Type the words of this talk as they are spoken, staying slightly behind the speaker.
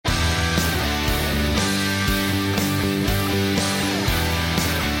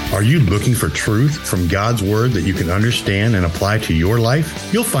Are you looking for truth from God's Word that you can understand and apply to your life?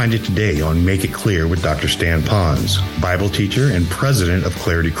 You'll find it today on Make It Clear with Dr. Stan Ponz, Bible teacher and president of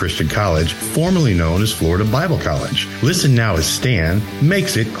Clarity Christian College, formerly known as Florida Bible College. Listen now as Stan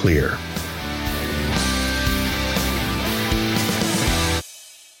makes it clear.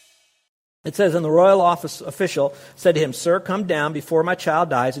 It says, and the royal office official said to him, "Sir, come down before my child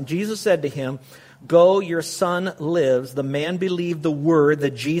dies." And Jesus said to him, "Go, your son lives." The man believed the word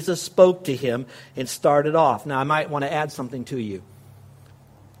that Jesus spoke to him and started off. Now, I might want to add something to you.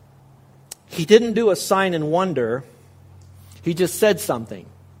 He didn't do a sign and wonder. He just said something,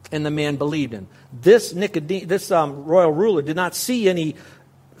 and the man believed him. This royal ruler did not see any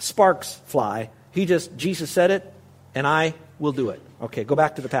sparks fly. Jesus said it, and I will do it. Okay, go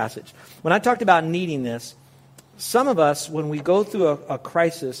back to the passage. When I talked about needing this, some of us, when we go through a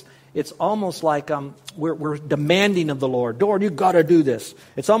crisis, it's almost like we're demanding of the Lord. Lord, you've got to do this.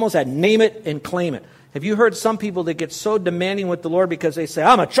 It's almost that name it and claim it. Have you heard some people that get so demanding with the Lord because they say,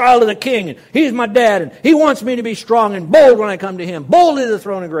 I'm a child of the King, and He's my dad, and He wants me to be strong and bold when I come to Him, bold to the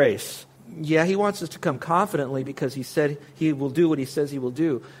throne of grace. Yeah, He wants us to come confidently because He said He will do what He says He will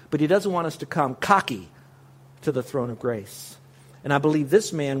do. But He doesn't want us to come cocky to the throne of grace. And I believe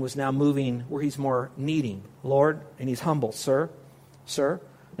this man was now moving where he's more needing. Lord, and he's humble. Sir.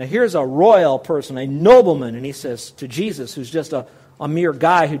 Now here's a royal person, a nobleman, and he says to Jesus, who's just a mere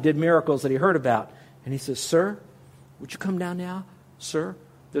guy who did miracles that he heard about. And he says, "Sir, would you come down now? Sir."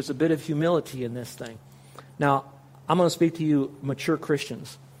 There's a bit of humility in this thing. Now, I'm going to speak to you mature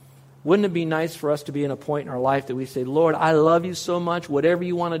Christians. Wouldn't it be nice for us to be in a point in our life that we say, Lord, I love you so much. Whatever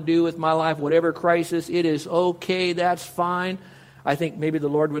you want to do with my life, whatever crisis, it is okay. That's fine. I think maybe the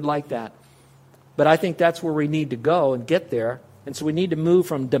Lord would like that. But I think that's where we need to go and get there. And so we need to move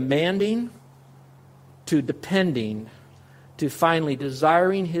from demanding to depending to finally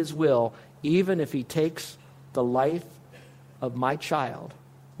desiring His will, even if He takes the life of my child.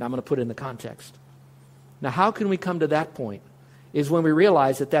 Now I'm going to put it in the context. Now how can we come to that point? Is when we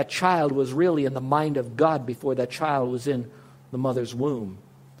realize that that child was really in the mind of God before that child was in the mother's womb.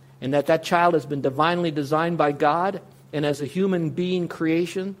 And that child has been divinely designed by God. And as a human being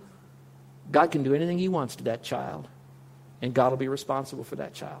creation, God can do anything He wants to that child. And God will be responsible for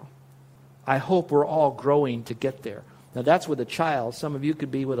that child. I hope we're all growing to get there. Now that's with a child. Some of you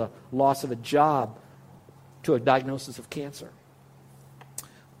could be with a loss of a job to a diagnosis of cancer.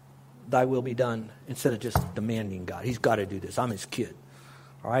 Thy will be done, instead of just demanding God. He's got to do this. I'm His kid.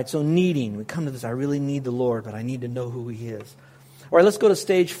 All right, so needing. We come to this, I really need the Lord, but I need to know who He is. All right, let's go to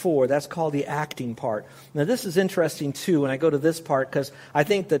stage 4. That's called the acting part. Now, this is interesting, too, when I go to this part, because I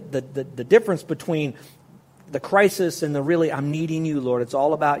think that the difference between the crisis and the really, I'm needing you, Lord, it's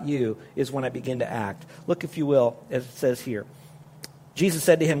all about you, is when I begin to act. Look, if you will, as it says here. Jesus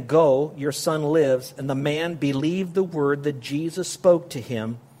said to him, "Go, your son lives." And the man believed the word that Jesus spoke to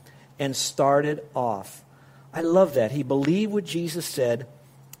him and started off. I love that. He believed what Jesus said,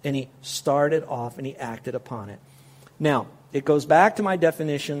 and he started off, and he acted upon it. Now, it goes back to my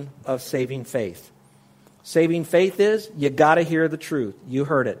definition of saving faith. Saving faith is, you got to hear the truth. You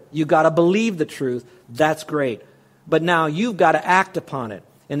heard it. You got to believe the truth. That's great. But now you've got to act upon it.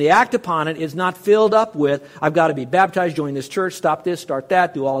 And the act upon it is not filled up with, I've got to be baptized, join this church, stop this, start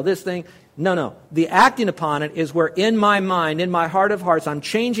that, do all of this thing. No. The acting upon it is where in my mind, in my heart of hearts, I'm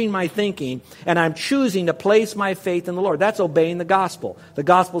changing my thinking and I'm choosing to place my faith in the Lord. That's obeying the gospel. The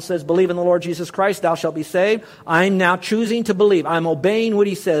gospel says, believe in the Lord Jesus Christ, thou shalt be saved. I'm now choosing to believe. I'm obeying what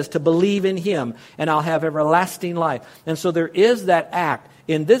He says, to believe in Him, and I'll have everlasting life. And so there is that act.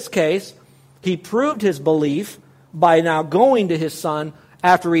 In this case, he proved his belief by now going to his son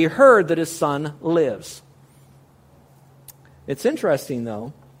after he heard that his son lives. It's interesting,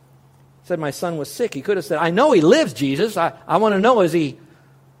 though. Said my son was sick. He could have said, I know he lives, Jesus. I want to know, is he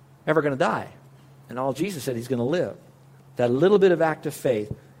ever going to die? And all Jesus said, he's going to live. That little bit of act of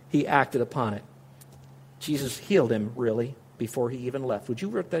faith, he acted upon it. Jesus healed him, really, before he even left. Would you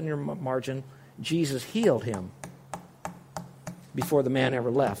write that in your margin? Jesus healed him before the man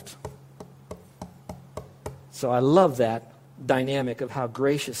ever left. So I love that dynamic of how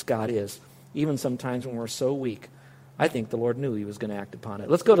gracious God is, even sometimes when we're so weak. I think the Lord knew He was going to act upon it.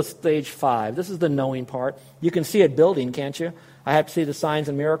 Let's go to stage 5. This is the knowing part. You can see it building, can't you? I have to see the signs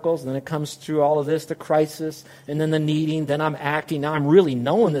and miracles, and then it comes through all of this, the crisis, and then the needing, then I'm acting. Now I'm really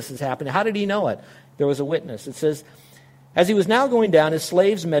knowing this is happening. How did he know it? There was a witness. It says, as he was now going down, his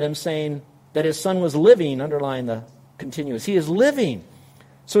slaves met him, saying that his son was living, underline the continuous. He is living.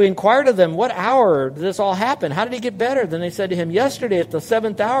 So he inquired of them, what hour did this all happen? How did he get better? Then they said to him, yesterday at the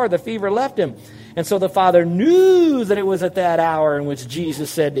 7th hour the fever left him. And so the father knew that it was at that hour in which Jesus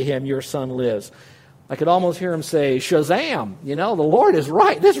said to him, your son lives. I could almost hear him say, Shazam, the Lord is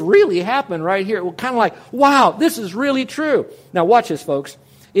right. This really happened right here. It was kind of like, wow, this is really true. Now watch this, folks.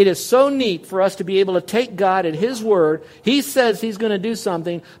 It is so neat for us to be able to take God at His word. He says He's going to do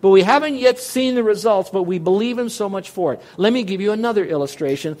something, but we haven't yet seen the results, but we believe Him so much for it. Let me give you another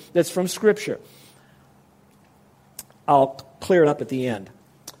illustration that's from Scripture. I'll clear it up at the end.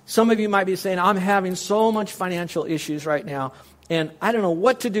 Some of you might be saying, I'm having so much financial issues right now, and I don't know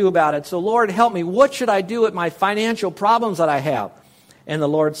what to do about it. So Lord, help me. What should I do with my financial problems that I have? And the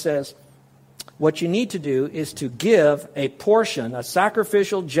Lord says, what you need to do is to give a portion, a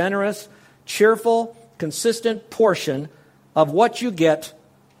sacrificial, generous, cheerful, consistent portion of what you get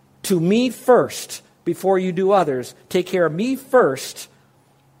to me first before you do others. Take care of me first.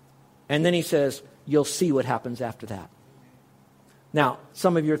 And then He says, you'll see what happens after that. Now,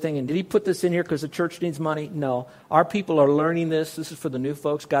 some of you are thinking, did He put this in here because the church needs money? No. Our people are learning this. This is for the new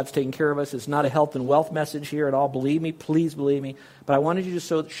folks. God's taking care of us. It's not a health and wealth message here at all. Believe me. Please believe me. But I wanted you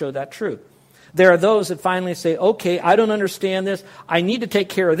to show that truth. There are those that finally say, okay, I don't understand this. I need to take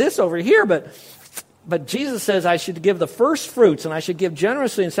care of this over here, but Jesus says I should give the first fruits and I should give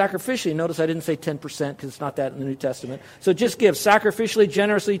generously and sacrificially. Notice I didn't say 10% because it's not that in the New Testament. So just give sacrificially,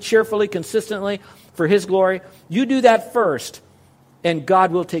 generously, cheerfully, consistently for His glory. You do that first. And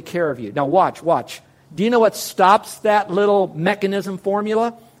God will take care of you. Now watch. Do you know what stops that little mechanism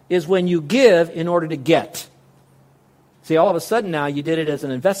formula? Is when you give in order to get. See, all of a sudden now you did it as an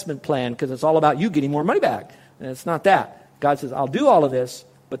investment plan because it's all about you getting more money back. And it's not that. God says, I'll do all of this,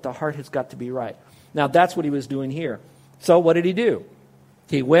 but the heart has got to be right. Now that's what He was doing here. So what did He do?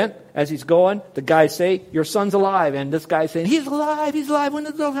 He went, as He's going, the guys say, your son's alive. And this guy's saying, he's alive. When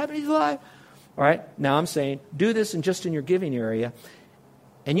did this happen? He's alive. All right, now I'm saying, do this just in your giving area.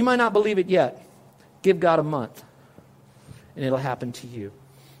 And you might not believe it yet. Give God a month. And it'll happen to you.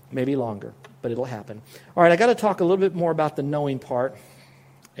 Maybe longer, but it'll happen. All right, I got to talk a little bit more about the knowing part.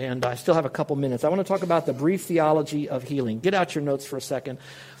 And I still have a couple minutes. I want to talk about the brief theology of healing. Get out your notes for a second.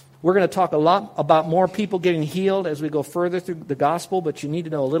 We're going to talk a lot about more people getting healed as we go further through the gospel, but you need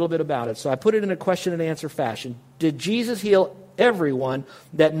to know a little bit about it. So I put it in a question and answer fashion. Did Jesus heal everyone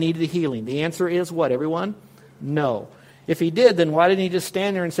that needed healing? The answer is what, everyone? No. If He did, then why didn't He just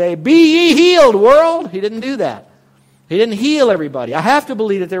stand there and say, be ye healed, world? He didn't do that. He didn't heal everybody. I have to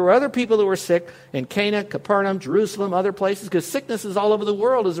believe that there were other people that were sick in Cana, Capernaum, Jerusalem, other places, because sickness is all over the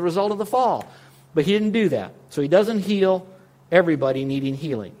world as a result of the fall. But He didn't do that. So He doesn't heal everybody needing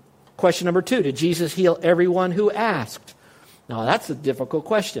healing. Question number 2, did Jesus heal everyone who asked? Now, that's a difficult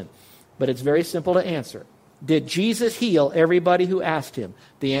question, but it's very simple to answer. Did Jesus heal everybody who asked Him?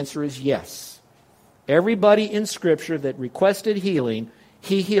 The answer is yes. Everybody in Scripture that requested healing,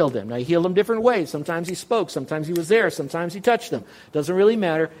 He healed them. Now, He healed them different ways. Sometimes He spoke. Sometimes He was there. Sometimes He touched them. Doesn't really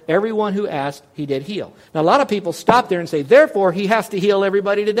matter. Everyone who asked, He did heal. Now, a lot of people stop there and say, therefore, He has to heal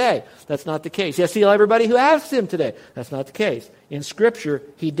everybody today. That's not the case. He has to heal everybody who asked Him today. That's not the case. In Scripture,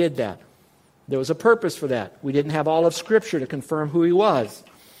 He did that. There was a purpose for that. We didn't have all of Scripture to confirm who He was.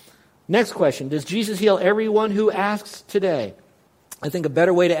 Next question, does Jesus heal everyone who asks today? I think a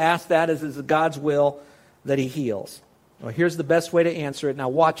better way to ask that is it God's will that He heals? Well, here's the best way to answer it. Now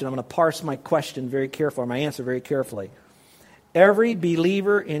watch it. I'm going to parse my question very carefully, my answer very carefully. Every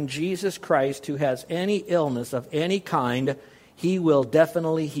believer in Jesus Christ who has any illness of any kind, He will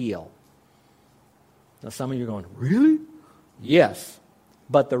definitely heal. Now some of you are going, really? Yes.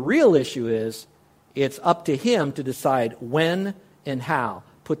 But the real issue is, it's up to Him to decide when and how.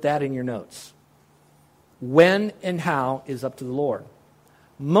 Put that in your notes. When and how is up to the Lord.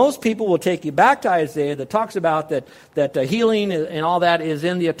 Most people will take you back to Isaiah that talks about that healing and all that is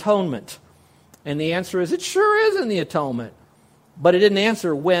in the atonement. And the answer is, it sure is in the atonement. But it didn't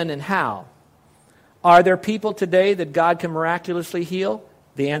answer when and how. Are there people today that God can miraculously heal?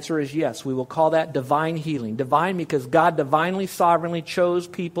 The answer is yes. We will call that divine healing. Divine because God divinely, sovereignly chose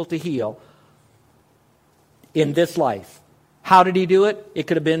people to heal in this life. How did He do it? It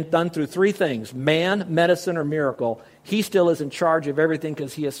could have been done through 3 things: man, medicine, or miracle. He still is in charge of everything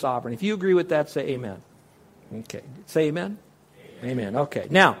because He is sovereign. If you agree with that, say amen. Okay. Say amen? Amen. Okay.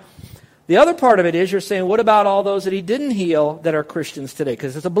 Now, the other part of it is you're saying, what about all those that He didn't heal that are Christians today?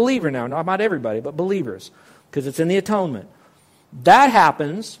 Because it's a believer now. Not everybody, but believers. Because it's in the atonement. That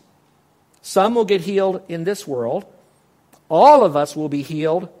happens. Some will get healed in this world. All of us will be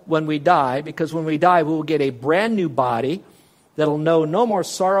healed when we die, because when we die, we will get a brand new body that'll know no more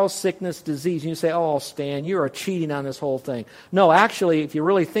sorrow, sickness, disease. And you say, oh, Stan, you are cheating on this whole thing. No, actually, if you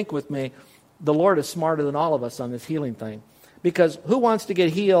really think with me, the Lord is smarter than all of us on this healing thing. Because who wants to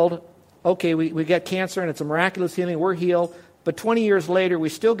get healed okay, we get cancer and it's a miraculous healing, we're healed, but 20 years later we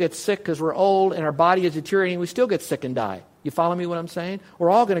still get sick because we're old and our body is deteriorating, we still get sick and die. You follow me what I'm saying? We're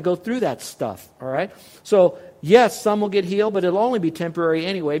all going to go through that stuff, all right? So, yes, some will get healed, but it'll only be temporary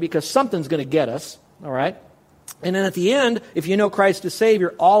anyway because something's going to get us, all right? And then at the end, if you know Christ as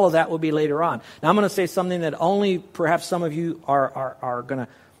Savior, all of that will be later on. Now, I'm going to say something that only perhaps some of you are going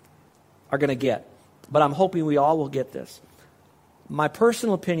to get, but I'm hoping we all will get this. My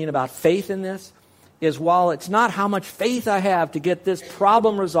personal opinion about faith in this is while it's not how much faith I have to get this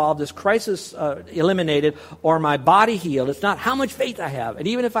problem resolved, this crisis eliminated, or my body healed, it's not how much faith I have. And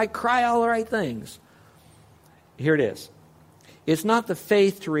even if I cry all the right things, here it is. It's not the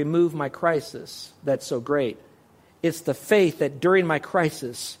faith to remove my crisis that's so great. It's the faith that during my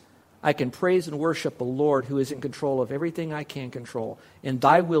crisis, I can praise and worship the Lord who is in control of everything I can control. And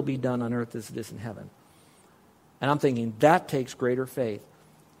thy will be done on earth as it is in heaven. And I'm thinking that takes greater faith.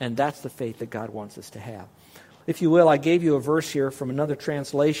 And that's the faith that God wants us to have. If you will, I gave you a verse here from another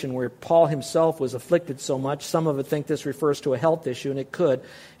translation where Paul himself was afflicted so much. Some of it think this refers to a health issue, and it could.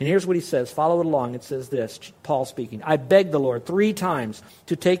 And here's what he says. Follow it along. It says this, Paul speaking. I begged the Lord 3 times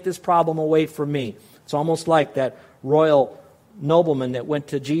to take this problem away from me. It's almost like that royal nobleman that went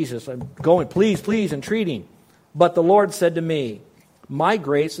to Jesus. I'm going, please, please, entreating. But the Lord said to me, my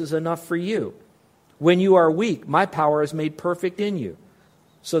grace is enough for you. When you are weak, my power is made perfect in you.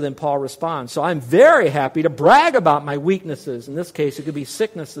 So then Paul responds, so I'm very happy to brag about my weaknesses. In this case, it could be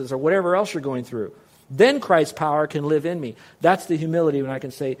sicknesses or whatever else you're going through. Then Christ's power can live in me. That's the humility when I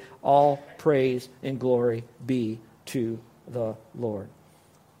can say, all praise and glory be to the Lord.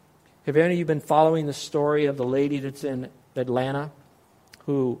 Have any of you been following the story of the lady that's in Atlanta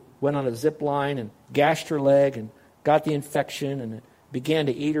who went on a zip line and gashed her leg and got the infection and it began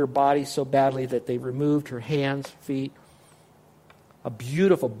to eat her body so badly that they removed her hands, feet? A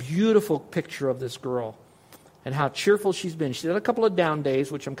beautiful, beautiful picture of this girl and how cheerful she's been. She's had a couple of down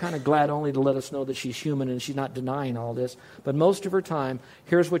days, which I'm kind of glad only to let us know that she's human and she's not denying all this. But most of her time,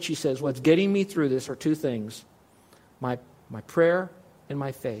 here's what she says. What's getting me through this are 2 things. My prayer and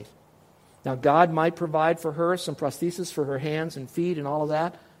my faith. Now, God might provide for her some prosthesis for her hands and feet and all of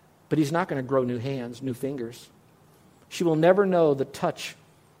that, but He's not going to grow new hands, new fingers. She will never know the touch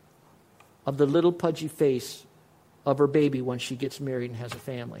of the little pudgy face of her baby when she gets married and has a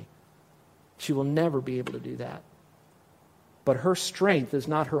family. She will never be able to do that. But her strength is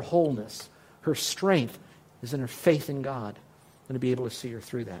not her wholeness. Her strength is in her faith in God and to be able to see her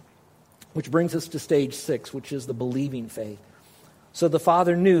through that. Which brings us to stage 6, which is the believing faith. So the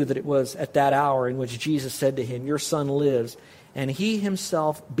father knew that it was at that hour in which Jesus said to him, your son lives, and he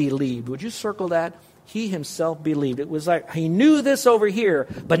himself believed. Would you circle that? He himself believed. It was like he knew this over here,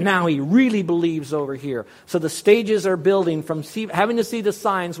 but now he really believes over here. So the stages are building from having to see the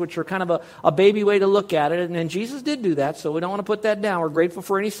signs, which are kind of a baby way to look at it. And Jesus did do that, so we don't want to put that down. We're grateful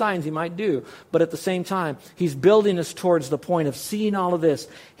for any signs he might do. But at the same time, he's building us towards the point of seeing all of this,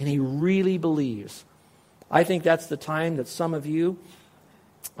 and he really believes. I think that's the time that some of you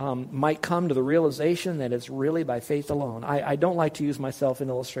might come to the realization that it's really by faith alone. I don't like to use myself in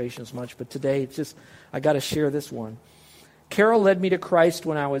illustrations much, but today it's just, I got to share this one. Carol led me to Christ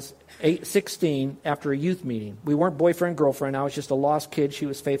when I was 16 after a youth meeting. We weren't boyfriend, girlfriend. I was just a lost kid. She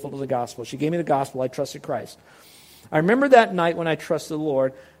was faithful to the gospel. She gave me the gospel. I trusted Christ. I remember that night when I trusted the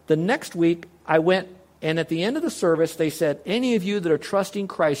Lord. The next week, I went, and at the end of the service, they said, any of you that are trusting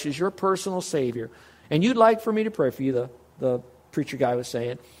Christ as your personal Savior, and you'd like for me to pray for you, the preacher guy was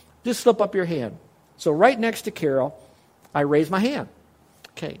saying, just slip up your hand. So right next to Carol, I raised my hand.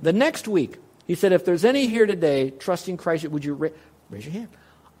 Okay. The next week, he said, if there's any here today trusting Christ, would you raise your hand?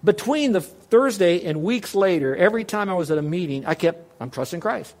 Between the Thursday and weeks later, every time I was at a meeting, I'm trusting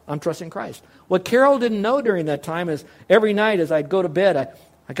Christ. I'm trusting Christ. What Carol didn't know during that time is every night as I'd go to bed,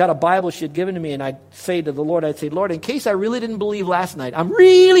 I got a Bible she had given to me, and I'd say to the Lord, Lord, in case I really didn't believe last night, I'm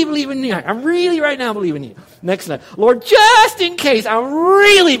really believing you. I'm really right now believing you. Next night, Lord, just in case, I'm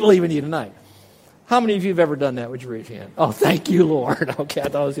really believing you tonight. How many of you have ever done that? Would you raise your hand? Oh, thank you, Lord. Okay, I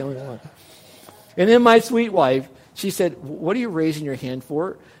thought I was the only one. And then my sweet wife, she said, what are you raising your hand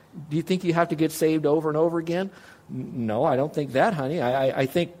for? Do you think you have to get saved over and over again? No, I don't think that, honey. I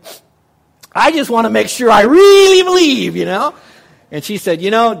think, I just want to make sure I really believe, And she said,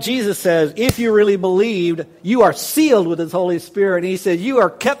 Jesus says, if you really believed, you are sealed with His Holy Spirit. And He said, you are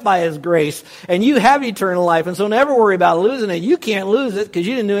kept by His grace, and you have eternal life. And so never worry about losing it. You can't lose it because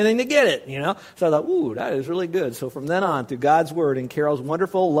you didn't do anything to get it, So I thought, ooh, that is really good. So from then on, through God's Word and Carol's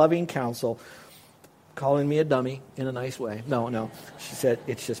wonderful, loving counsel, calling me a dummy in a nice way. No. She said,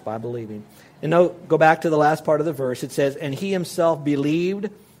 it's just by believing. And no, go back to the last part of the verse. It says, and he himself believed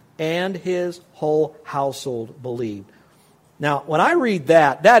and his whole household believed. Now, when I read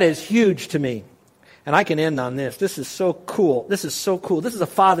that, that is huge to me. And I can end on this. This is so cool. This is so cool. This is a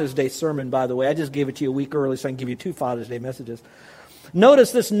Father's Day sermon, by the way. I just gave it to you a week early so I can give you 2 Father's Day messages.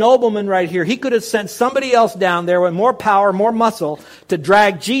 Notice this nobleman right here. He could have sent somebody else down there with more power, more muscle to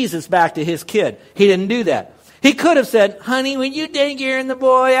drag Jesus back to his kid. He didn't do that. He could have said, honey, when you take care of the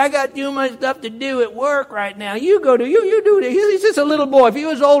boy, I got too much stuff to do at work right now. You go to, you do it. He's just a little boy. If he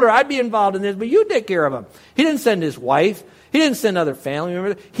was older, I'd be involved in this, but you take care of him. He didn't send his wife. He didn't send other family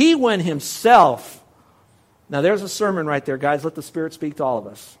members. He went himself. Now there's a sermon right there, guys. Let the Spirit speak to all of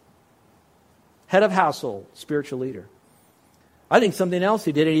us. Head of household, spiritual leader. I think something else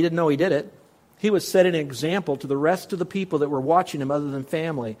he did, and he didn't know he did it. He was setting an example to the rest of the people that were watching him other than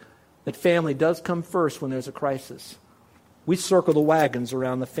family. That family does come first when there's a crisis. We circle the wagons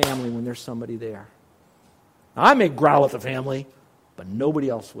around the family when there's somebody there. Now, I may growl at the family, but nobody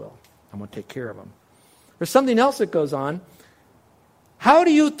else will. I'm going to take care of them. There's something else that goes on. How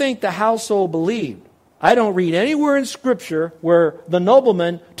do you think the household believed? I don't read anywhere in Scripture where the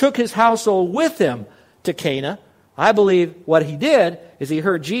nobleman took his household with him to Cana. I believe what he did is he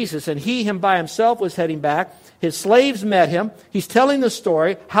heard Jesus, and him by himself was heading back. His slaves met him. He's telling the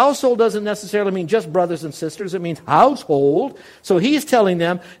story. Household doesn't necessarily mean just brothers and sisters. It means household. So he's telling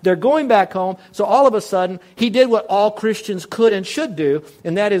them they're going back home. So all of a sudden, he did what all Christians could and should do,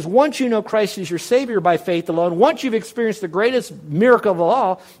 and that is once you know Christ is your Savior by faith alone, once you've experienced the greatest miracle of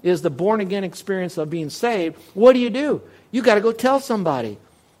all is the born-again experience of being saved, what do? You got to go tell somebody.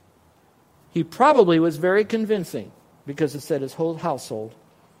 He probably was very convincing because it said his whole household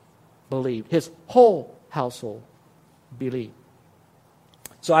believed. His whole household believed.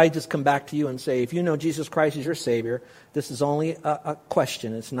 So I just come back to you and say, if you know Jesus Christ is your Savior, this is only a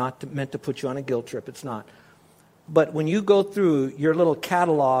question. It's not meant to put you on a guilt trip. It's not. But when you go through your little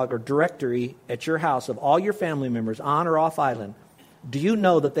catalog or directory at your house of all your family members on or off island, do you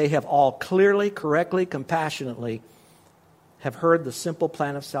know that they have all clearly, correctly, compassionately have heard the simple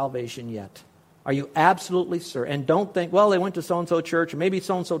plan of salvation yet? Are you absolutely certain? And don't think, well, they went to so-and-so church, or maybe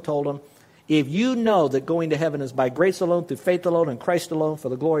so-and-so told them. If you know that going to heaven is by grace alone, through faith alone, and Christ alone, for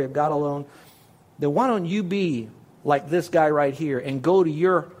the glory of God alone, then why don't you be like this guy right here and go to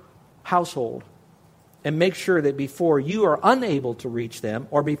your household and make sure that before you are unable to reach them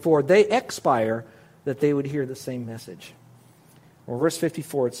or before they expire, that they would hear the same message. Well, verse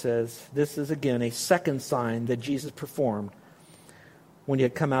 54, it says, this is again a second sign that Jesus performed when he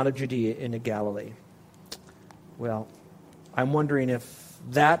had come out of Judea into Galilee. Well, I'm wondering if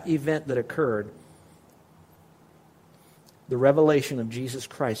that event that occurred, the revelation of Jesus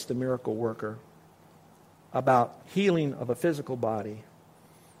Christ, the miracle worker, about healing of a physical body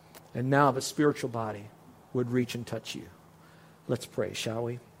and now of a spiritual body, would reach and touch you. Let's pray, shall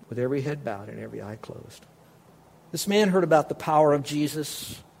we? With every head bowed and every eye closed. This man heard about the power of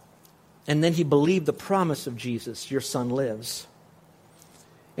Jesus, and then he believed the promise of Jesus, your son lives.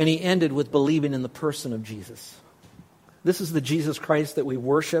 And he ended with believing in the person of Jesus. This is the Jesus Christ that we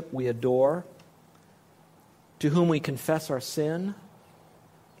worship, we adore, to whom we confess our sin,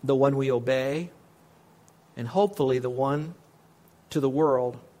 the one we obey, and hopefully the one to the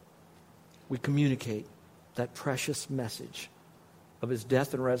world we communicate that precious message of his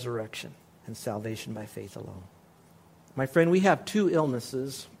death and resurrection and salvation by faith alone. My friend, we have 2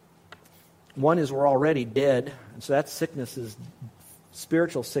 illnesses. One is we're already dead, and so that sickness is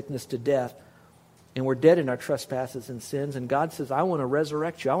spiritual sickness to death. And we're dead in our trespasses and sins. And God says, I want to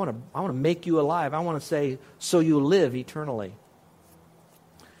resurrect you. I want to make you alive. I want to say, so you live eternally.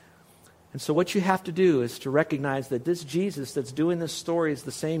 And so what you have to do is to recognize that this Jesus that's doing this story is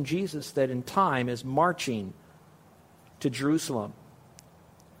the same Jesus that in time is marching to Jerusalem.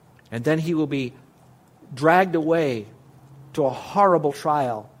 And then he will be dragged away to a horrible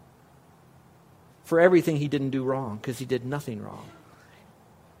trial for everything he didn't do wrong, because he did nothing wrong.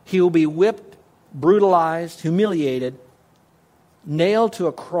 He will be whipped, brutalized, humiliated, nailed to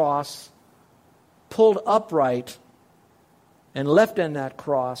a cross, pulled upright, and left on that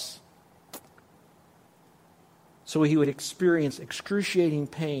cross so he would experience excruciating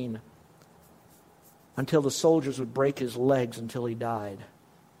pain until the soldiers would break his legs until he died.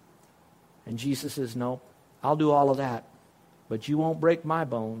 And Jesus says, no, I'll do all of that, but you won't break my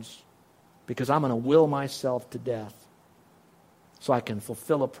bones, because I'm going to will myself to death so I can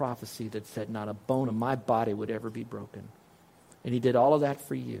fulfill a prophecy that said not a bone of my body would ever be broken. And he did all of that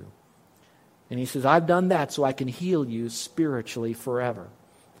for you. And he says, I've done that so I can heal you spiritually forever.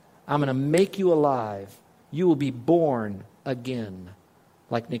 I'm going to make you alive. You will be born again,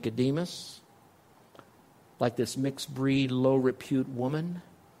 like Nicodemus, like this mixed breed, low repute woman,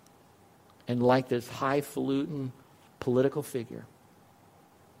 and like this highfalutin political figure.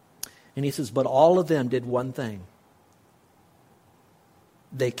 And he says, but all of them did one thing.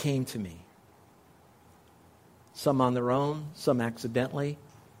 They came to me. Some on their own, some accidentally.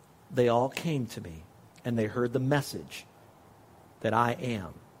 They all came to me, and they heard the message that I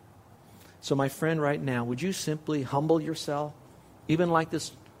am. So my friend, right now, would you simply humble yourself, even like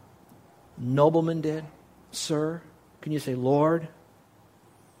this nobleman did? Sir, can you say, Lord,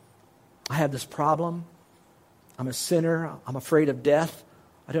 I have this problem. I'm a sinner. I'm afraid of death.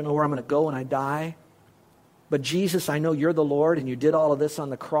 I don't know where I'm going to go when I die. But Jesus, I know you're the Lord, and you did all of this on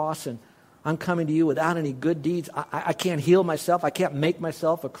the cross, and I'm coming to you without any good deeds. I can't heal myself. I can't make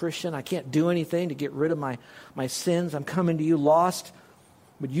myself a Christian. I can't do anything to get rid of my sins. I'm coming to you lost.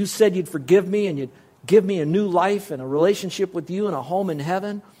 But you said you'd forgive me and you'd give me a new life and a relationship with you and a home in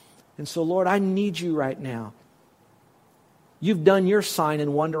heaven. And so, Lord, I need you right now. You've done your sign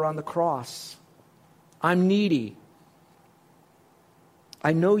and wonder on the cross. I'm needy.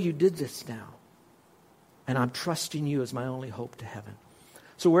 I know you did this now. And I'm trusting you as my only hope to heaven.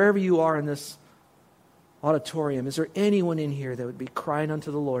 So wherever you are in this auditorium, is there anyone in here that would be crying unto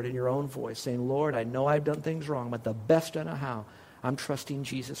the Lord in your own voice, saying, Lord, I know I've done things wrong, but the best I know how, I'm trusting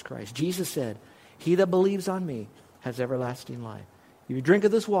Jesus Christ. Jesus said, he that believes on me has everlasting life. If you drink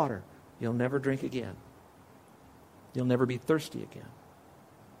of this water, you'll never drink again. You'll never be thirsty again.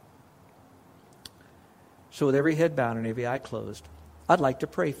 So with every head bowed and every eye closed, I'd like to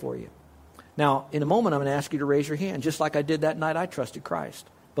pray for you. Now, in a moment, I'm going to ask you to raise your hand, just like I did that night I trusted Christ.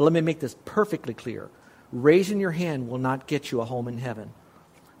 But let me make this perfectly clear. Raising your hand will not get you a home in heaven.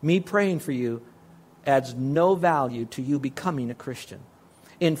 Me praying for you adds no value to you becoming a Christian.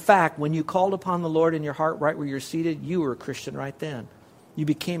 In fact, when you called upon the Lord in your heart right where you're seated, you were a Christian right then. You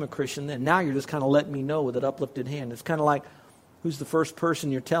became a Christian then. Now you're just kind of letting me know with an uplifted hand. It's kind of like, who's the first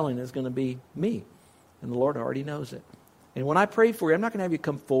person you're telling is going to be me? And the Lord already knows it. And when I pray for you, I'm not going to have you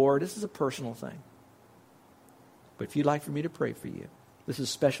come forward. This is a personal thing. But if you'd like for me to pray for you, this is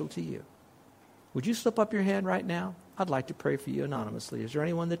special to you. Would you slip up your hand right now? I'd like to pray for you anonymously. Is there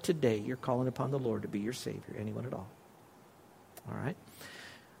anyone that today you're calling upon the Lord to be your Savior? Anyone at all? All right.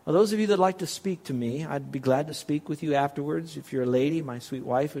 Well, those of you that like to speak to me, I'd be glad to speak with you afterwards. If you're a lady, my sweet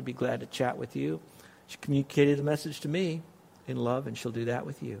wife would be glad to chat with you. She communicated a message to me in love, and she'll do that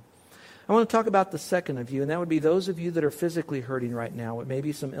with you. I want to talk about the second of you, and that would be those of you that are physically hurting right now with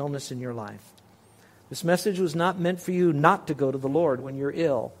maybe some illness in your life. This message was not meant for you not to go to the Lord when you're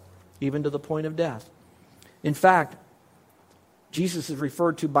ill, even to the point of death. In fact, Jesus is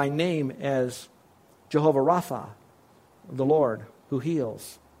referred to by name as Jehovah Rapha, the Lord who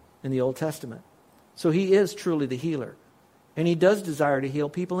heals in the Old Testament. So he is truly the healer. And he does desire to heal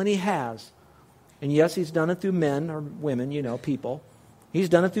people, and he has. And yes, he's done it through men or women, people. He's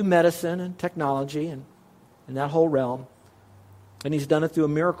done it through medicine and technology and that whole realm. And he's done it through a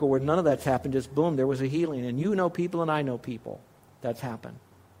miracle where none of that's happened. Just boom, there was a healing. And you know people and I know people. That's happened.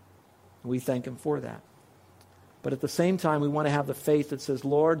 We thank him for that. But at the same time, we want to have the faith that says,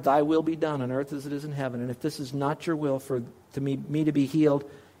 Lord, thy will be done on earth as it is in heaven. And if this is not your will for me to be healed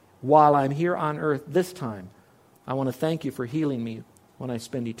while I'm here on earth this time, I want to thank you for healing me when I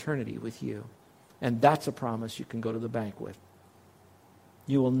spend eternity with you. And that's a promise you can go to the bank with.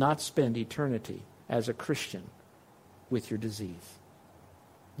 You will not spend eternity as a Christian with your disease.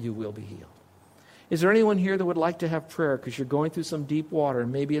 You will be healed. Is there anyone here that would like to have prayer because you're going through some deep water?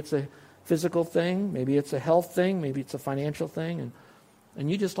 Maybe it's a physical thing, maybe it's a health thing, maybe it's a financial thing, and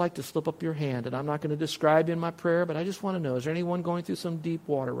you just like to slip up your hand. And I'm not going to describe in my prayer, but I just want to know, is there anyone going through some deep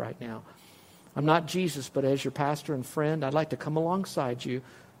water right now? I'm not Jesus, but as your pastor and friend, I'd like to come alongside you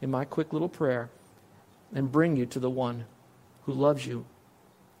in my quick little prayer and bring you to the one who loves you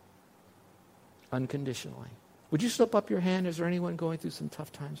unconditionally. Would you slip up your hand? Is there anyone going through some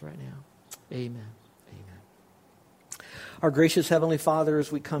tough times right now? Amen. Amen. Our gracious Heavenly Father,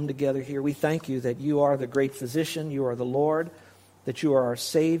 as we come together here, we thank you that you are the great physician, you are the Lord, that you are our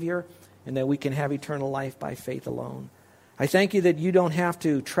Savior, and that we can have eternal life by faith alone. I thank you that you don't have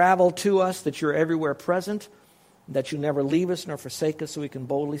to travel to us, that you're everywhere present, that you never leave us nor forsake us, so we can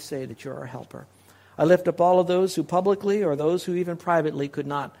boldly say that you're our helper. I lift up all of those who publicly or those who even privately could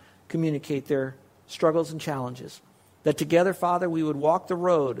not communicate their struggles and challenges. That together, Father, we would walk the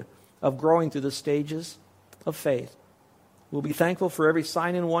road of growing through the stages of faith. We'll be thankful for every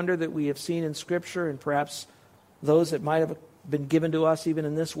sign and wonder that we have seen in Scripture and perhaps those that might have been given to us even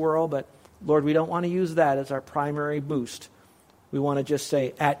in this world. But, Lord, we don't want to use that as our primary boost. We want to just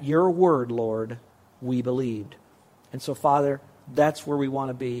say, at your word, Lord, we believed. And so, Father, that's where we want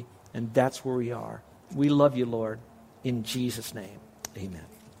to be, and that's where we are. We love you, Lord. In Jesus' name, amen.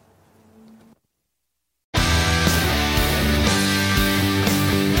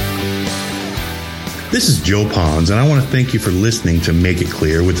 This is Joe Ponz, and I want to thank you for listening to Make It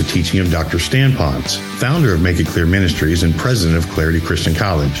Clear with the teaching of Dr. Stan Ponz, founder of Make It Clear Ministries and president of Clarity Christian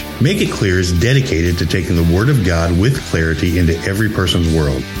College. Make It Clear is dedicated to taking the Word of God with clarity into every person's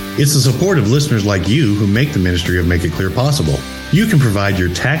world. It's the support of listeners like you who make the ministry of Make It Clear possible. You can provide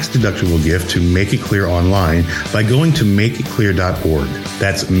your tax-deductible gift to Make It Clear online by going to makeitclear.org.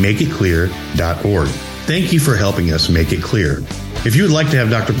 That's makeitclear.org. Thank you for helping us make it clear. If you would like to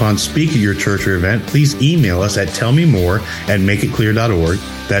have Dr. Ponz speak at your church or event, please email us at tellmemore@makeitclear.org.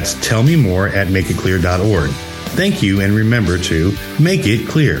 That's tellmemore@makeitclear.org. Thank you, and remember to make it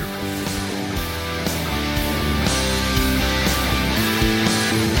clear.